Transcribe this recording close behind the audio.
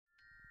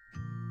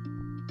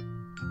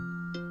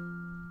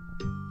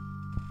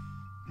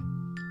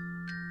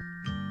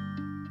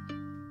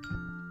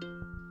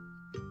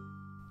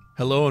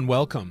Hello and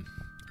welcome.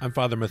 I'm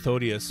Father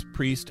Methodius,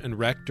 priest and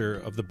rector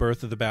of the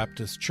Birth of the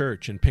Baptist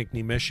Church in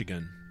Pinckney,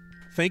 Michigan.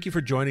 Thank you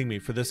for joining me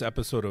for this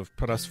episode of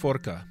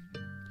Prasforka.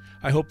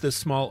 I hope this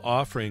small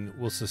offering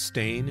will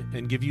sustain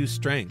and give you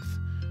strength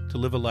to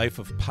live a life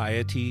of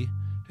piety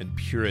and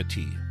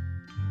purity.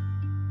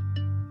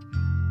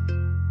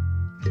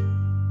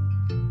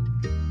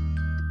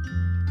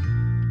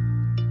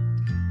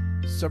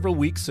 Several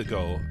weeks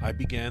ago, I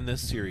began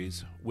this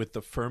series with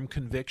the firm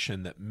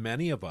conviction that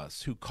many of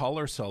us who call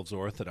ourselves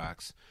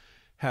Orthodox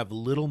have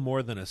little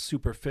more than a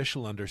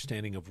superficial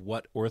understanding of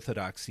what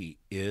Orthodoxy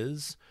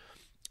is,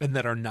 and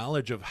that our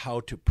knowledge of how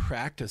to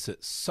practice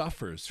it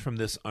suffers from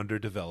this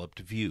underdeveloped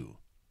view.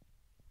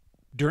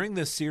 During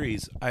this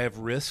series, I have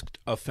risked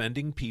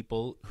offending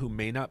people who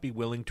may not be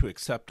willing to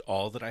accept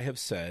all that I have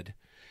said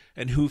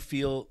and who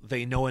feel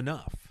they know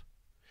enough.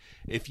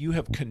 If you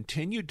have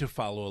continued to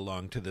follow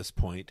along to this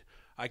point,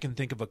 I can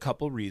think of a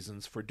couple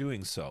reasons for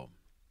doing so.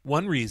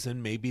 One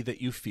reason may be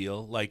that you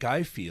feel, like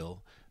I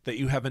feel, that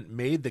you haven't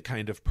made the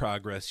kind of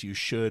progress you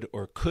should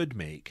or could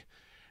make,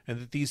 and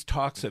that these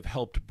talks have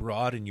helped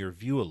broaden your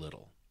view a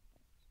little.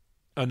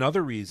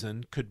 Another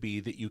reason could be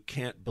that you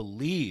can't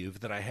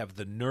believe that I have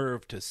the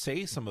nerve to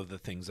say some of the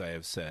things I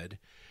have said,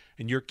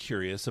 and you're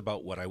curious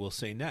about what I will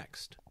say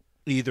next.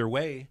 Either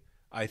way,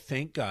 I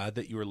thank God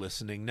that you are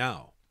listening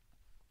now.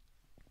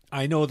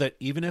 I know that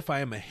even if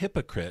I am a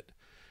hypocrite,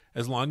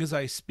 as long as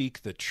I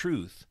speak the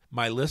truth,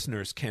 my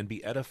listeners can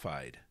be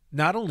edified.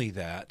 Not only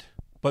that,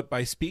 but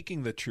by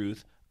speaking the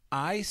truth,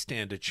 I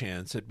stand a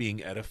chance at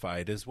being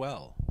edified as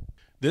well.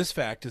 This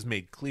fact is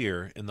made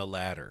clear in the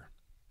latter.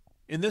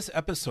 In this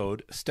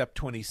episode, Step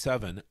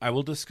 27, I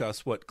will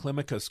discuss what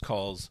Climacus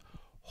calls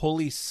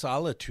holy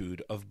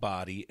solitude of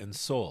body and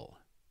soul.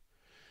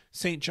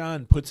 St.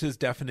 John puts his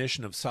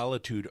definition of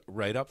solitude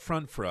right up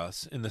front for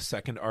us in the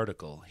second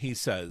article. He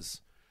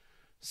says,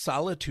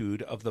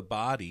 "Solitude of the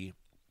body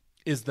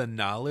is the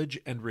knowledge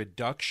and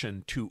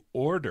reduction to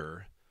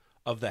order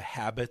of the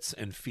habits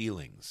and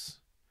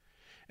feelings.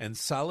 And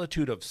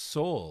solitude of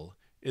soul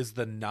is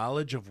the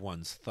knowledge of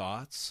one's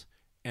thoughts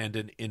and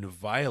an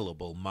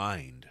inviolable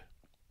mind."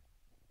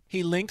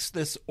 He links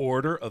this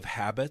order of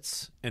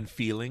habits and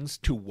feelings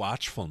to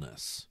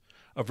watchfulness,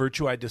 a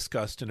virtue I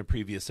discussed in a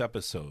previous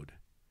episode.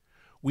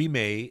 We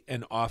may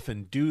and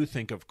often do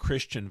think of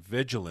Christian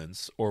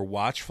vigilance or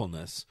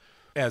watchfulness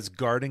as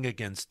guarding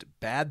against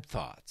bad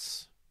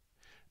thoughts.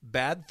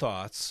 Bad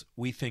thoughts,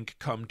 we think,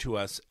 come to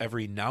us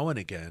every now and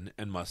again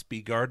and must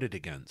be guarded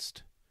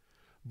against.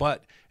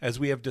 But, as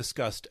we have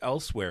discussed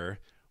elsewhere,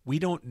 we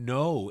don't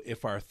know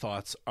if our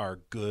thoughts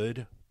are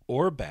good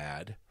or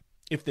bad,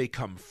 if they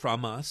come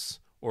from us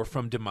or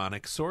from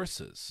demonic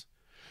sources.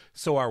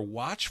 So our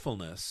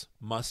watchfulness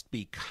must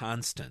be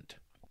constant,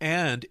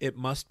 and it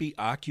must be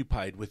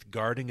occupied with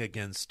guarding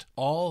against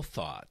all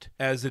thought,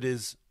 as it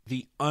is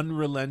the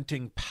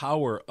unrelenting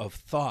power of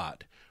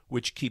thought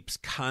which keeps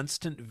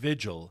constant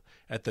vigil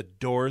at the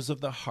doors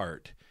of the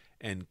heart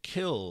and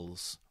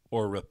kills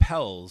or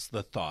repels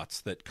the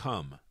thoughts that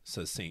come,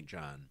 says St.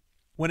 John.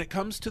 When it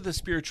comes to the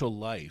spiritual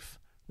life,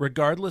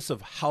 regardless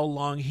of how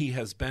long he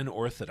has been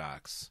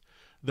Orthodox,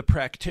 the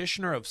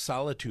practitioner of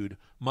solitude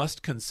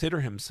must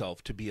consider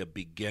himself to be a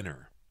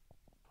beginner.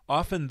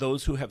 Often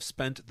those who have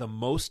spent the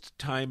most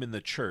time in the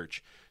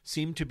Church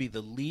seem to be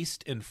the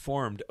least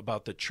informed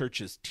about the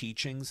Church's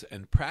teachings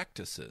and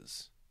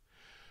practices.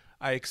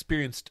 I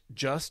experienced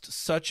just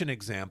such an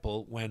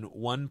example when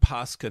one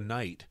Pascha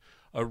night,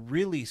 a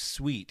really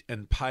sweet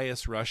and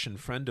pious Russian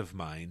friend of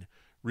mine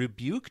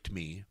rebuked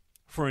me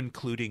for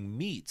including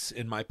meats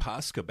in my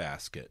Pascha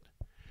basket.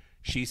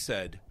 She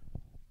said,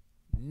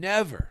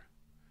 "Never.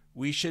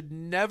 We should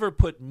never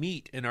put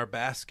meat in our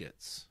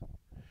baskets."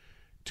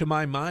 To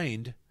my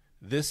mind,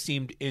 this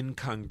seemed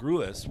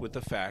incongruous with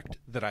the fact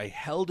that I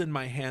held in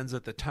my hands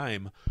at the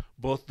time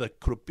both the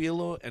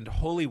krupilo and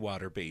holy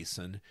water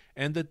basin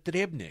and the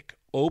trebnik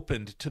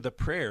opened to the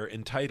prayer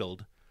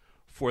entitled,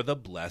 "For the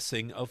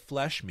Blessing of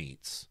Flesh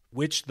Meats,"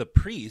 which the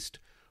priest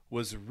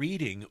was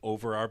reading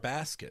over our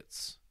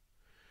baskets.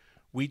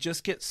 We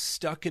just get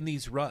stuck in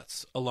these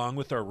ruts along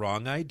with our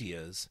wrong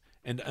ideas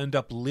and end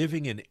up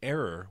living in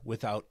error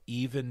without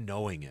even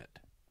knowing it.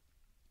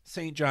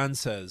 St. John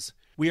says,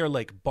 "We are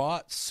like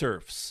bought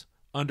serfs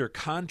under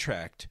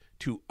contract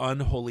to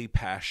unholy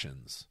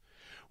passions.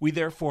 We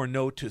therefore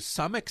know to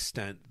some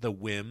extent the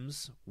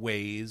whims,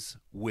 ways,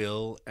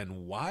 will,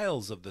 and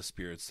wiles of the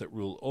spirits that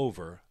rule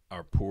over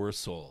our poor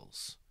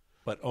souls.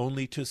 But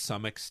only to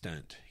some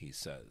extent," he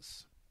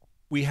says.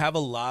 We have a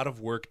lot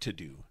of work to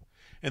do,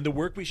 and the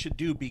work we should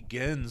do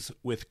begins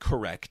with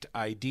correct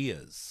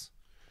ideas.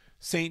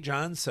 St.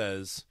 John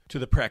says to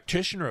the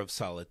practitioner of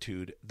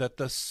solitude that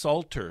the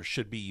Psalter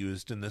should be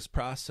used in this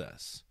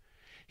process.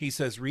 He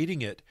says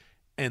reading it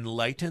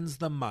enlightens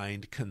the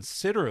mind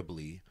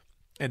considerably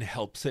and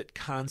helps it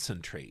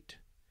concentrate.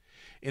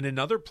 In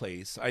another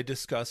place, I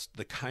discussed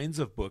the kinds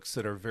of books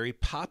that are very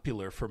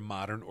popular for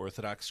modern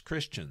Orthodox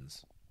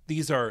Christians.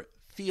 These are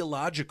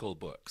theological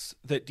books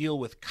that deal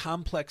with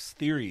complex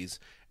theories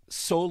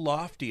so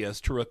lofty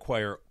as to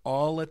require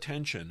all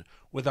attention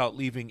without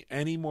leaving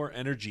any more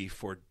energy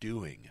for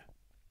doing.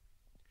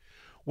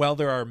 While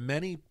there are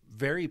many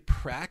very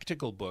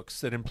practical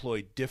books that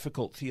employ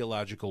difficult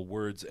theological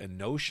words and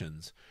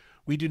notions,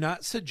 we do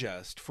not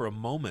suggest for a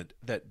moment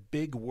that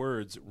big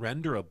words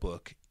render a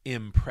book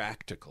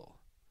impractical.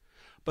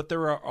 But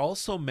there are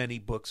also many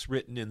books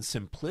written in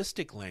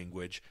simplistic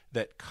language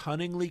that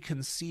cunningly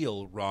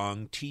conceal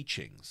wrong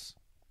teachings.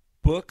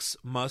 Books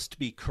must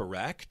be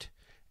correct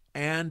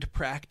and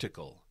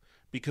practical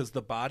because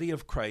the body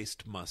of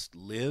Christ must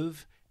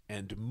live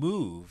and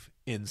move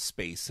in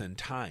space and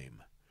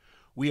time.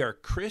 We are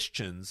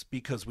Christians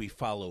because we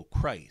follow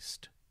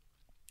Christ.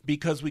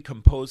 Because we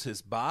compose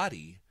his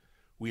body,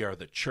 we are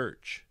the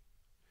church.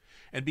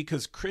 And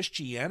because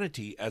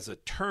Christianity as a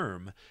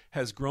term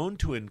has grown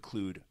to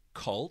include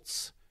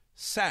cults,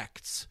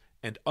 sects,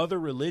 and other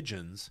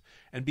religions,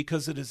 and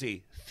because it is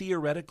a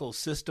theoretical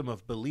system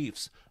of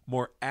beliefs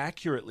more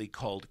accurately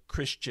called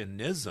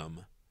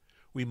Christianism,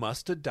 we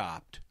must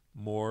adopt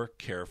more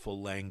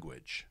careful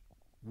language.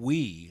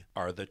 We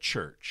are the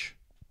church.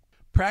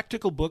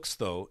 Practical books,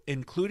 though,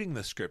 including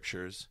the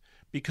scriptures,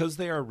 because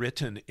they are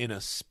written in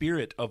a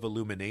spirit of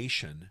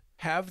illumination,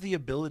 have the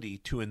ability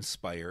to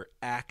inspire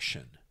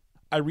action.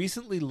 I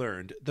recently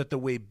learned that the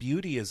way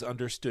beauty is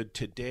understood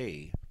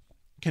today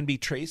can be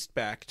traced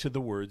back to the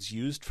words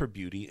used for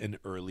beauty in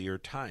earlier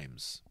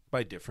times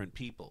by different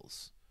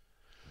peoples.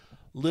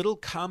 Little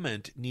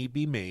comment need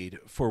be made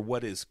for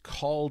what is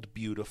called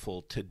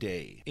beautiful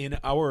today. In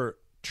our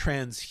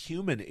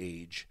transhuman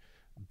age,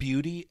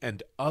 beauty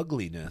and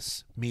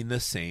ugliness mean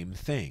the same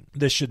thing.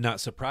 This should not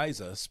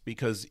surprise us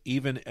because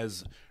even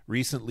as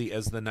recently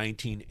as the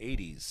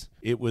 1980s,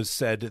 it was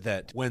said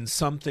that when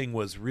something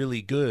was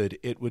really good,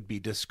 it would be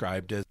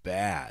described as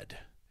bad,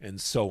 and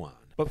so on.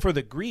 But for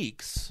the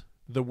Greeks,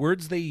 the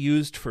words they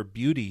used for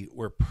beauty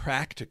were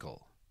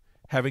practical,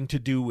 having to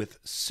do with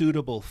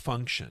suitable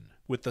function.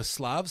 With the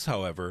Slavs,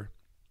 however,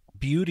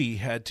 beauty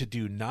had to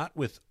do not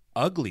with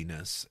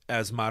ugliness,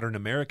 as modern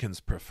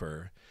Americans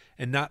prefer,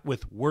 and not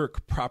with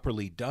work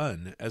properly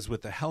done, as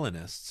with the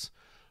Hellenists,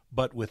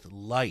 but with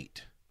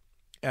light,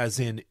 as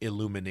in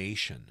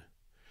illumination.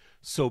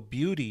 So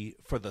beauty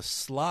for the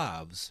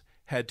Slavs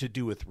had to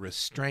do with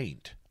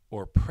restraint,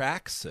 or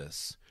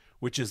praxis,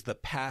 which is the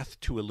path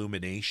to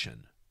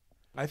illumination.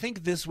 I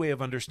think this way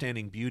of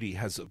understanding beauty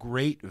has a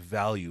great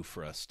value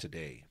for us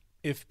today.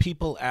 If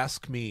people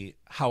ask me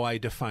how I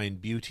define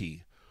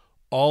beauty,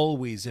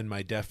 always in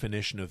my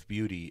definition of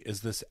beauty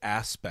is this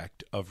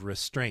aspect of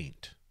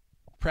restraint.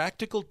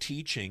 Practical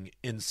teaching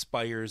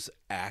inspires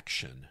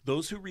action.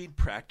 Those who read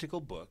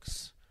practical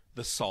books,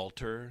 the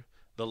Psalter,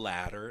 the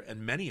Ladder,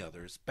 and many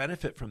others,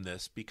 benefit from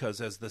this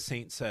because, as the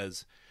saint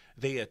says,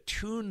 they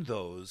attune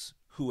those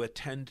who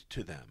attend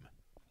to them.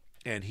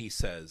 And he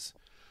says,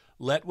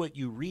 "Let what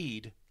you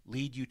read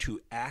lead you to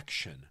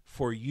action,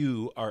 for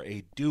you are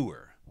a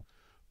doer."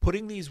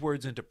 Putting these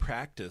words into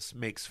practice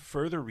makes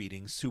further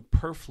reading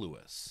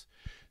superfluous.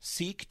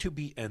 Seek to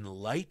be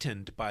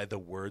enlightened by the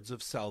words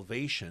of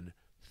salvation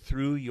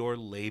through your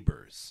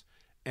labors,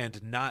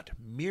 and not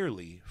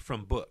merely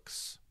from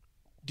books.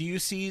 Do you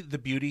see the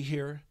beauty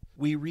here?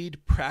 We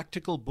read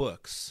practical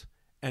books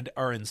and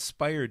are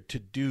inspired to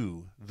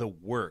do the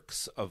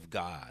works of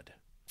God.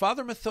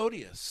 Father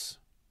Methodius,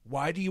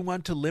 why do you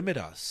want to limit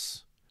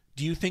us?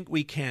 Do you think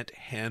we can't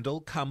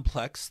handle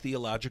complex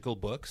theological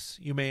books,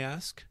 you may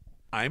ask?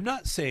 I'm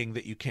not saying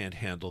that you can't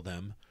handle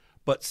them,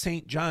 but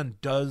St. John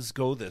does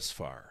go this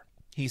far.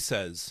 He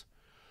says,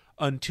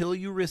 "Until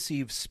you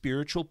receive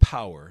spiritual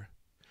power,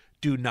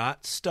 do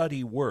not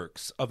study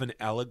works of an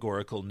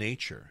allegorical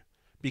nature,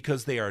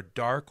 because they are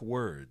dark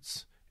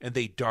words, and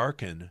they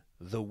darken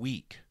the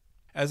weak."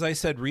 As I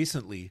said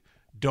recently,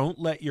 don't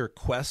let your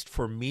quest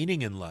for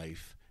meaning in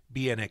life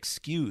be an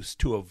excuse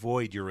to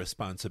avoid your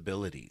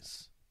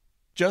responsibilities.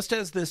 Just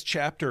as this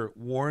chapter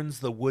warns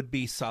the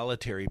would-be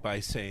solitary by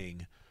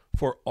saying,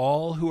 "For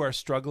all who are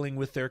struggling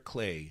with their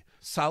clay,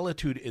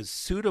 solitude is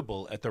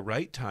suitable at the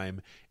right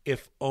time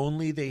if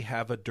only they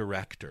have a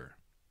director."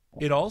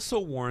 It also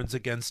warns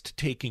against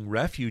taking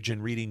refuge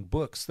in reading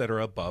books that are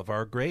above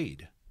our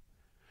grade.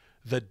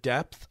 The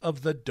depth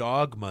of the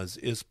dogmas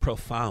is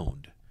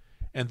profound,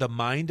 and the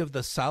mind of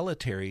the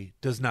solitary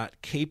does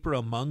not caper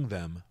among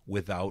them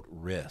without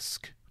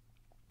risk.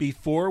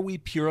 Before we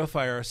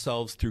purify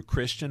ourselves through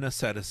Christian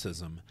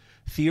asceticism,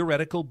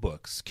 theoretical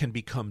books can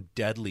become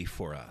deadly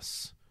for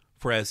us.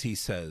 For as he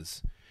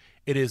says,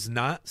 "It is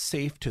not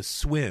safe to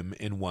swim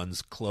in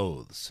one's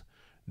clothes,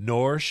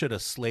 nor should a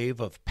slave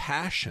of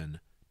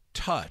passion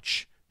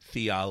touch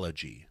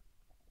theology."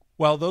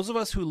 While those of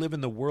us who live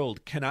in the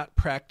world cannot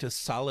practice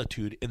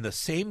solitude in the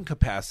same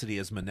capacity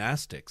as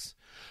monastics,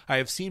 I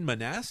have seen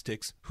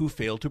monastics who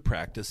fail to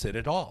practice it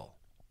at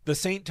all. The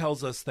saint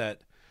tells us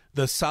that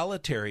the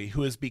solitary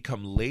who has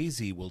become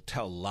lazy will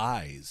tell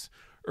lies,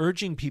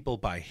 urging people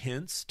by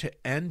hints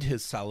to end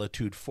his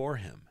solitude for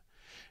him.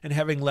 And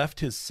having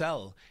left his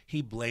cell,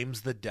 he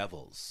blames the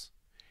devils.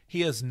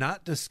 He has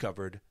not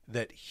discovered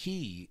that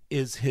he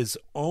is his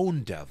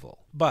own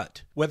devil.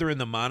 But whether in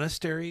the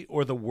monastery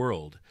or the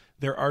world,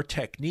 there are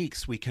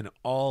techniques we can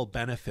all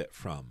benefit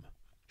from.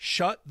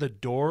 Shut the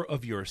door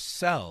of your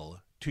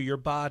cell to your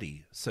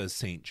body, says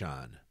St.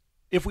 John.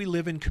 If we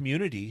live in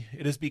community,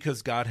 it is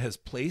because God has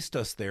placed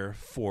us there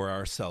for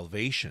our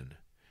salvation.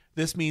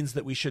 This means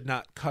that we should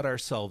not cut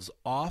ourselves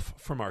off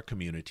from our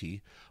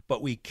community,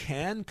 but we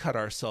can cut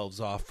ourselves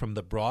off from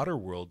the broader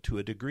world to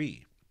a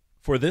degree.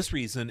 For this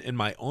reason, in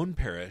my own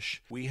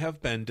parish, we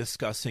have been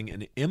discussing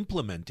and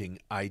implementing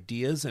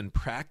ideas and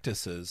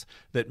practices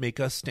that make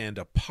us stand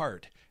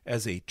apart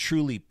as a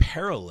truly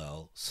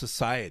parallel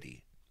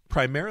society.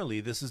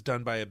 Primarily, this is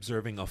done by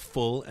observing a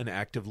full and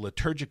active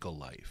liturgical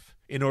life.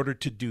 In order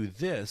to do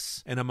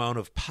this, an amount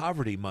of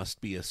poverty must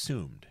be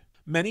assumed.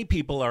 Many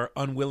people are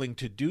unwilling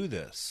to do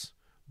this,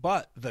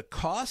 but the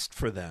cost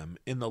for them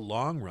in the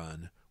long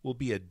run will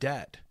be a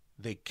debt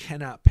they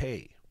cannot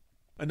pay.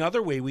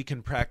 Another way we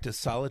can practice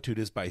solitude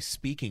is by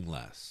speaking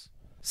less.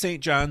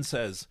 St. John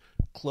says,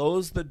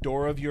 "Close the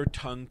door of your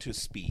tongue to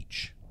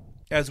speech."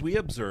 As we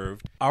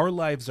observed, our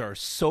lives are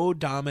so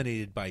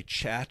dominated by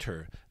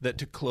chatter that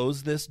to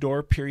close this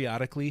door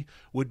periodically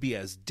would be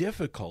as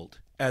difficult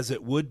as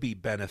it would be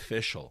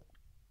beneficial.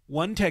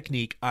 One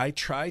technique I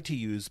try to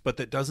use but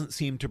that doesn't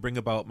seem to bring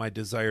about my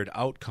desired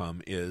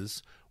outcome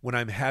is, when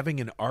I'm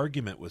having an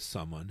argument with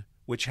someone,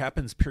 which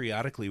happens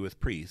periodically with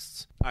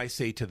priests, I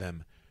say to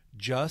them,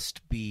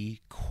 "Just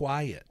be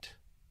quiet."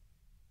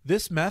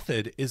 This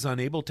method is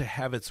unable to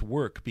have its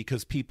work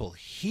because people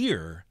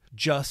hear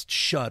 "just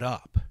shut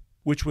up,"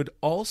 which would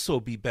also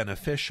be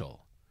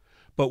beneficial.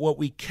 But what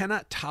we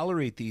cannot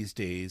tolerate these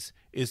days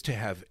is to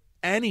have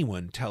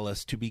anyone tell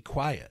us to be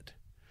quiet.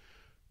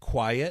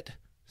 Quiet,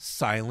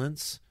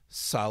 silence,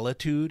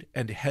 solitude,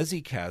 and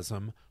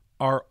hesychasm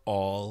are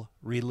all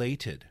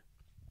related.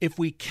 If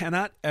we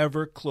cannot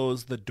ever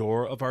close the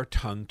door of our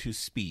tongue to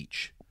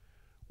speech,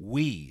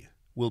 we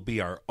will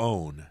be our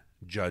own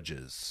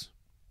judges.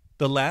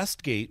 The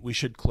last gate we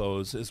should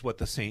close is what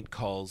the saint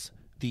calls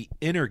the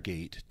inner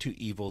gate to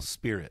evil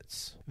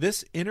spirits.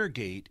 This inner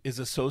gate is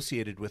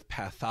associated with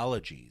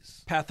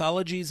pathologies.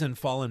 Pathologies in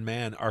fallen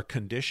man are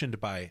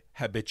conditioned by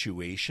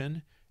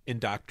habituation,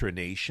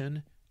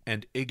 indoctrination,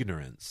 and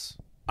ignorance.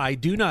 I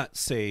do not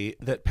say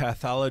that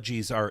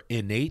pathologies are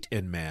innate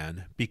in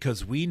man,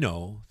 because we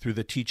know, through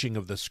the teaching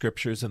of the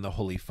Scriptures and the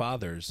Holy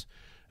Fathers,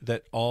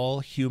 that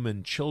all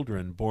human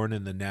children born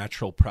in the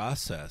natural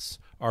process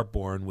are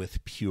born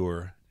with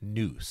pure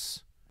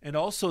nous. And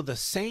also the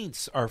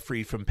saints are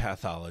free from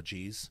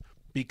pathologies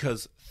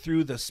because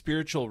through the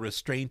spiritual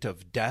restraint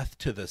of death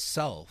to the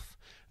self,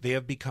 they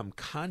have become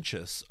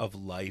conscious of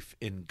life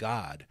in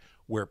God,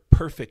 where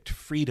perfect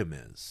freedom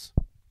is.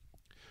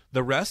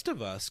 The rest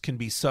of us can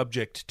be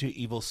subject to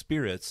evil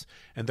spirits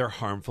and their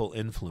harmful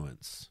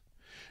influence.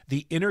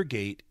 The inner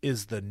gate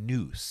is the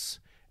nous,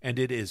 and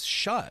it is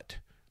shut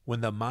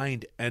when the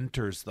mind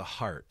enters the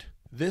heart.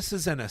 This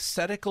is an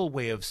ascetical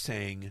way of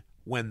saying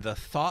when the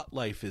thought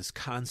life is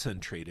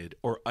concentrated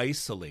or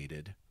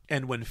isolated,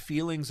 and when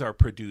feelings are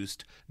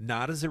produced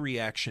not as a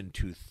reaction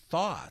to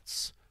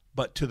thoughts,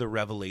 but to the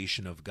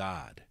revelation of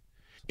God.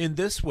 In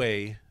this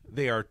way,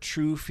 they are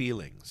true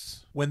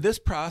feelings. When this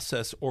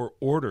process or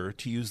order,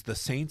 to use the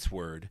saint's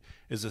word,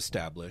 is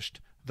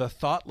established, the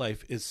thought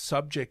life is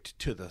subject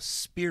to the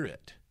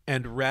spirit,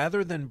 and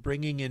rather than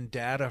bringing in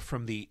data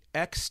from the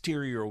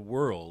exterior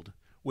world,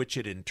 which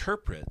it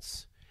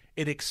interprets,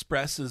 it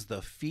expresses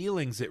the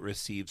feelings it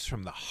receives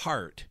from the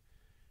heart,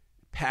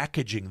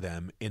 packaging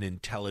them in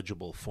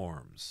intelligible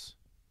forms.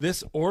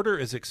 This order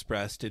is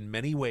expressed in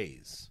many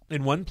ways.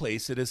 In one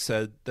place it is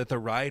said that the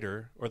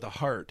rider, or the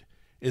heart,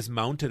 is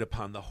mounted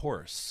upon the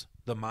horse,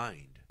 the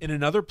mind. In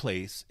another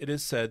place it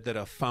is said that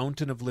a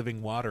fountain of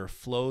living water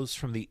flows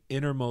from the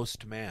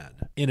innermost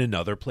man. In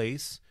another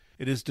place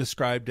it is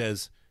described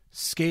as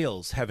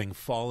scales having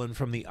fallen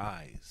from the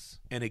eyes.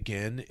 And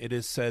again it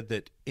is said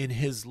that in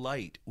his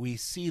light we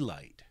see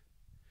light.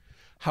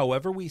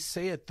 However we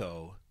say it,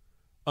 though,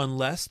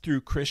 unless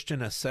through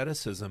Christian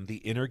asceticism the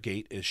inner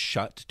gate is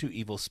shut to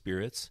evil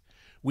spirits,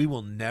 we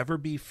will never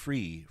be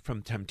free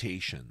from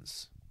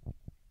temptations.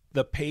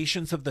 The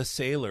patience of the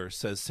sailor,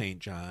 says St.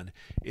 John,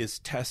 is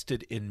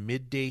tested in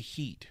midday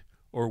heat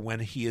or when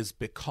he is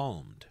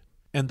becalmed,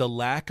 and the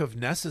lack of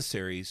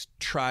necessaries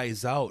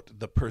tries out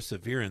the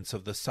perseverance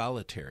of the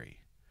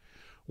solitary.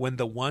 When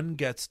the one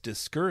gets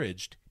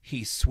discouraged,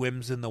 he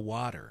swims in the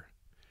water,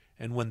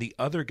 and when the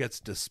other gets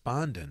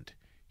despondent,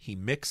 he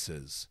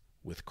mixes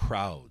with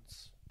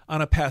crowds.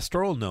 On a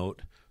pastoral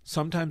note,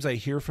 sometimes I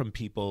hear from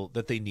people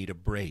that they need a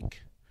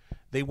break.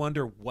 They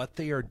wonder what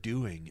they are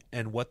doing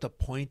and what the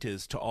point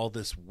is to all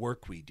this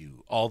work we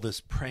do, all this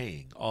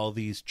praying, all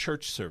these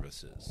church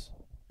services.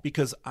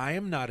 Because I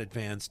am not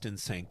advanced in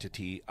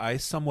sanctity, I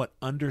somewhat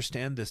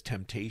understand this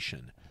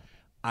temptation.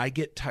 I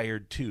get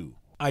tired too.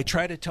 I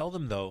try to tell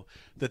them, though,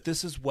 that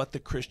this is what the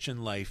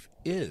Christian life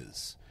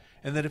is,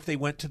 and that if they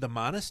went to the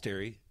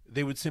monastery,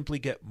 they would simply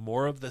get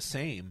more of the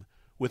same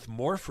with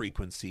more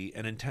frequency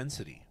and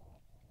intensity.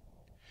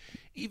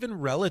 Even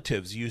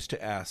relatives used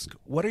to ask,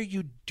 "What are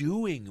you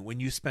doing when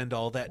you spend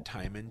all that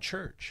time in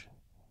church?"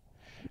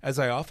 As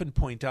I often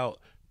point out,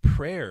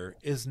 prayer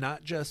is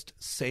not just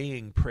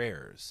saying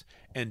prayers,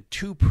 and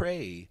to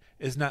pray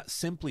is not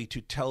simply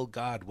to tell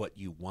God what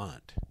you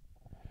want.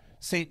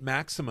 St.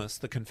 Maximus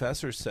the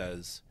Confessor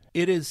says,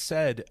 "It is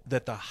said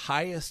that the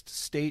highest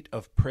state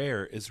of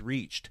prayer is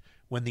reached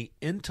when the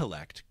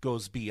intellect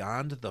goes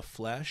beyond the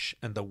flesh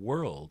and the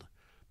world,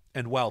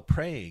 and while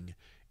praying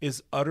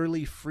is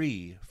utterly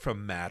free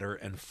from matter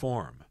and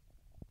form."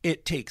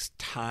 It takes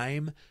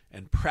time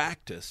and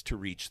practice to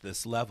reach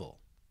this level.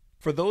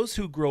 For those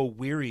who grow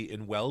weary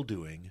in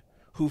well-doing,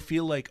 who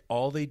feel like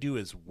all they do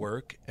is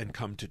work and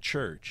come to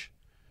church,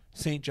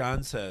 St.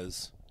 John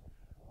says,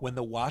 "When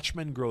the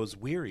watchman grows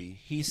weary,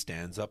 he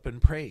stands up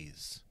and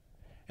prays,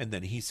 and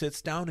then he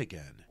sits down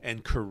again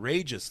and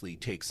courageously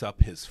takes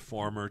up his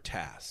former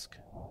task."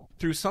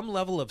 Through some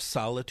level of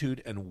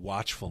solitude and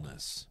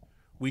watchfulness,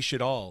 we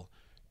should all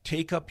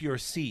take up your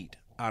seat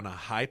on a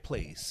high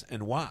place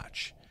and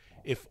watch,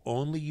 if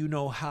only you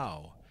know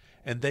how,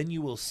 and then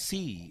you will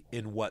see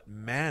in what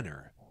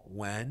manner,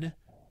 when,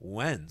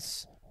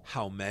 whence,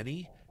 how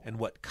many, and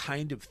what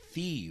kind of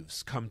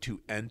thieves come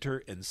to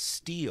enter and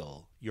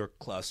steal your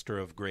cluster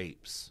of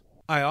grapes.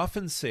 I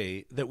often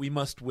say that we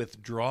must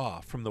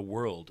withdraw from the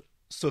world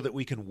so that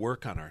we can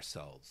work on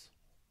ourselves.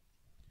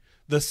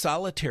 The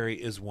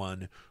solitary is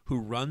one who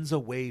runs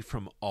away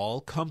from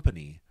all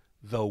company,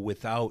 though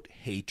without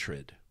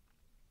hatred.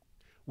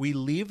 We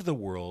leave the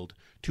world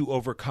to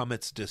overcome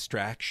its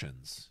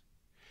distractions.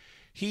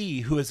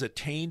 He who has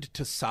attained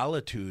to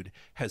solitude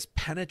has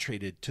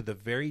penetrated to the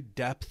very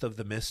depth of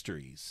the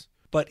mysteries,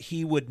 but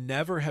he would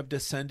never have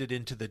descended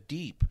into the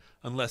deep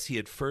unless he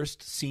had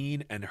first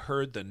seen and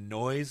heard the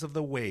noise of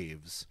the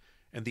waves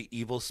and the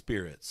evil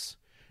spirits,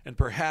 and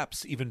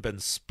perhaps even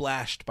been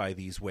splashed by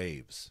these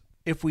waves.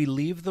 If we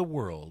leave the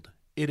world,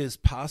 it is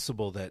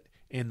possible that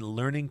in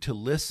learning to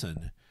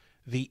listen,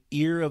 the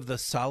ear of the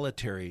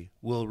solitary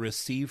will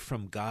receive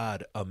from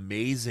God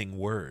amazing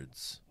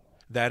words.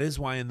 That is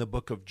why in the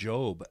book of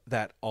Job,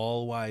 that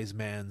all-wise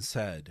man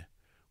said,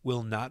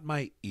 "Will not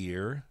my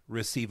ear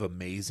receive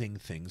amazing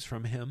things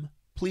from him?"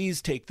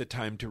 Please take the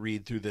time to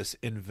read through this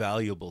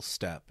invaluable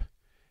step.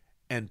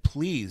 And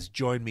please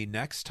join me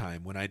next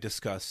time when I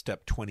discuss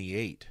step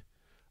 28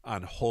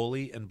 on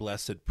holy and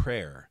blessed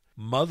prayer,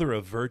 mother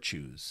of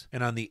virtues,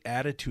 and on the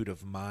attitude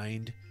of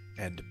mind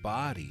and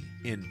body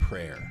in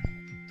prayer.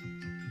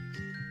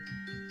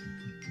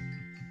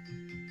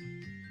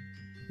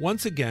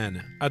 Once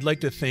again, I'd like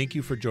to thank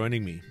you for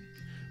joining me.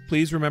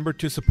 Please remember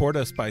to support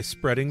us by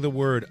spreading the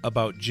word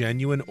about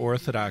genuine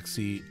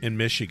orthodoxy in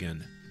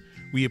Michigan.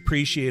 We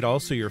appreciate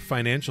also your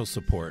financial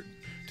support.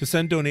 To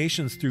send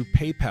donations through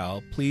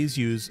PayPal, please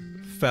use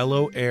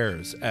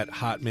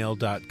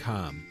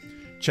fellowheirs@hotmail.com.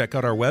 Check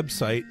out our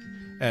website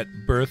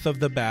at Birth of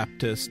the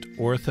Baptist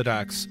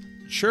Orthodox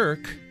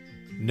Church,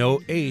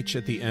 no H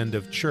at the end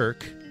of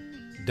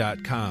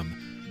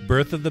church.com.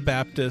 Birth of the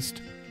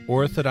Baptist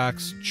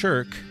Orthodox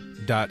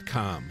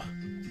Church.com.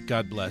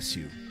 God bless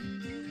you.